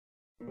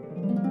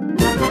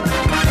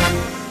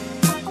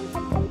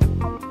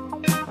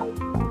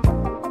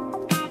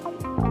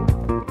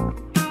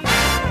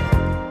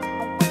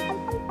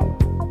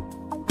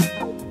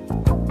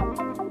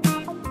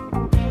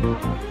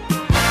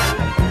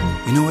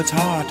it's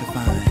hard to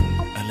find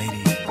a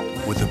lady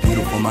with a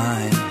beautiful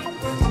mind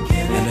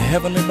and a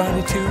heavenly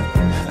body too.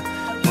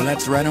 Well,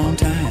 that's right on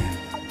time.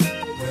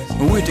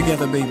 When we're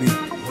together, baby,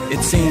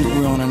 it seems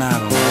we're on an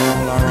island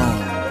all our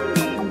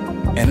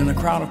own. And in a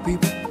crowd of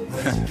people,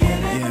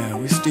 yeah,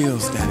 we're still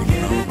standing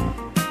alone.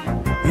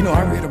 You know,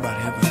 I read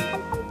about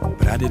heaven,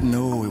 but I didn't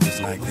know it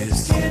was like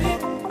this.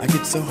 I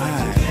get so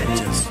high with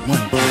just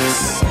one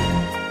kiss.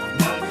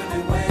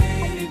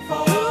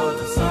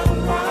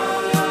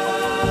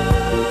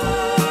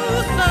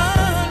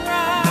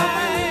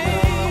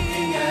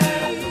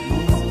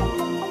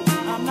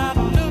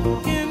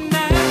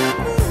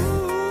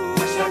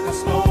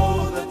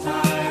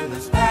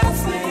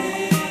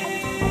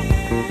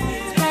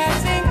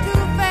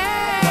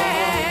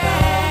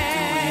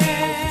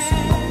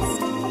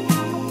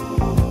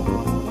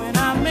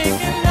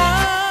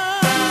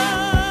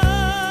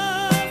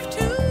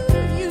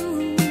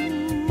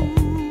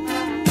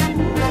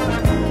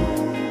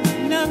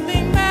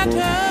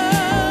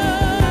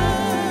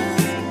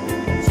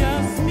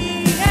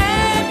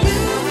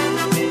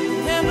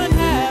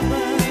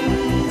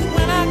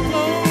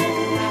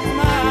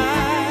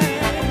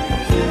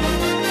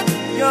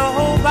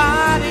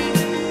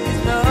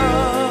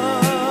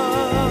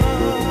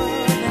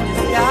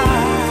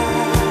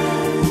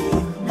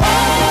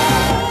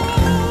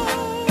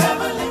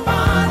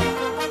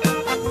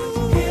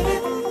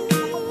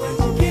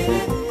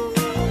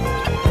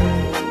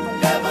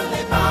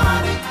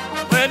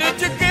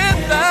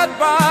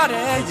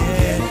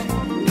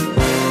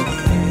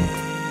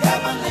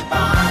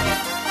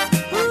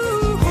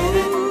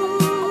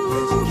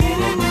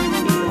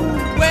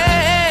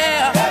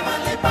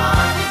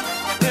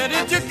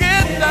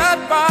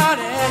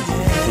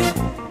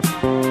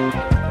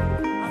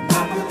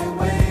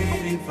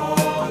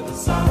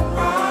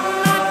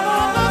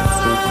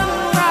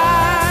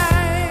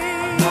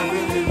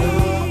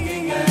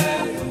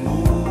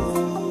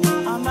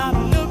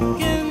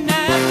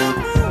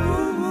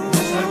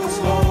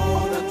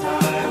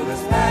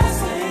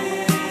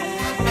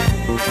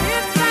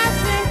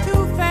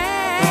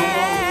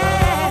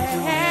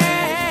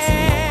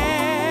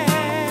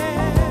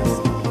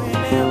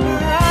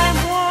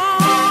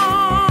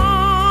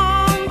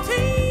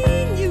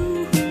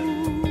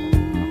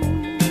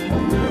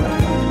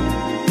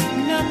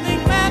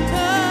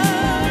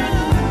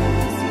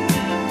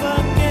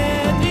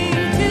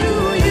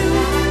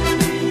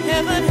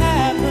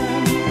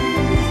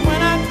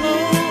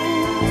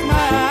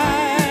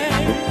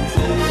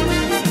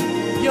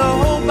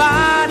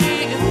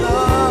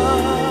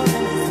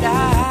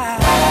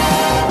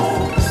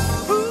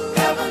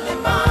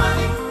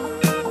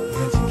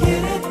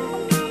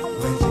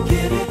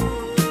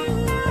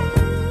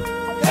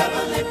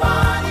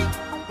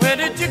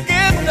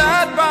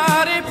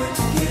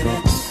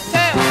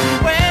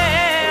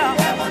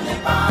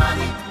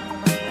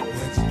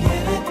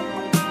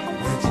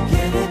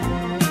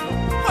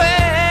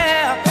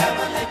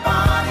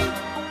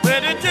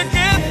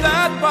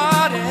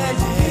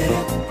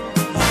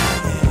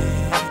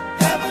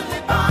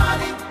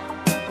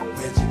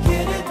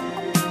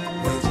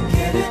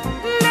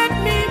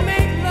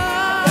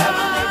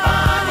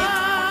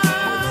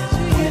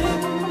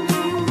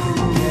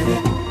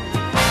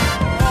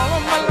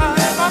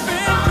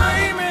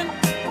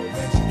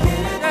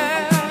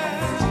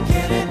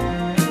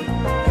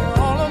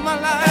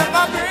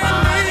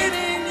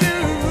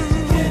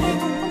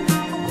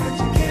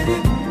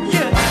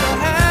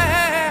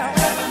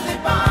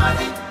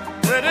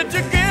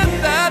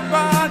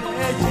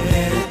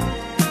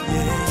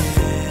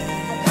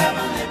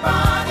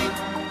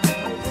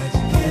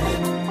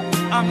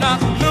 I'm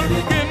not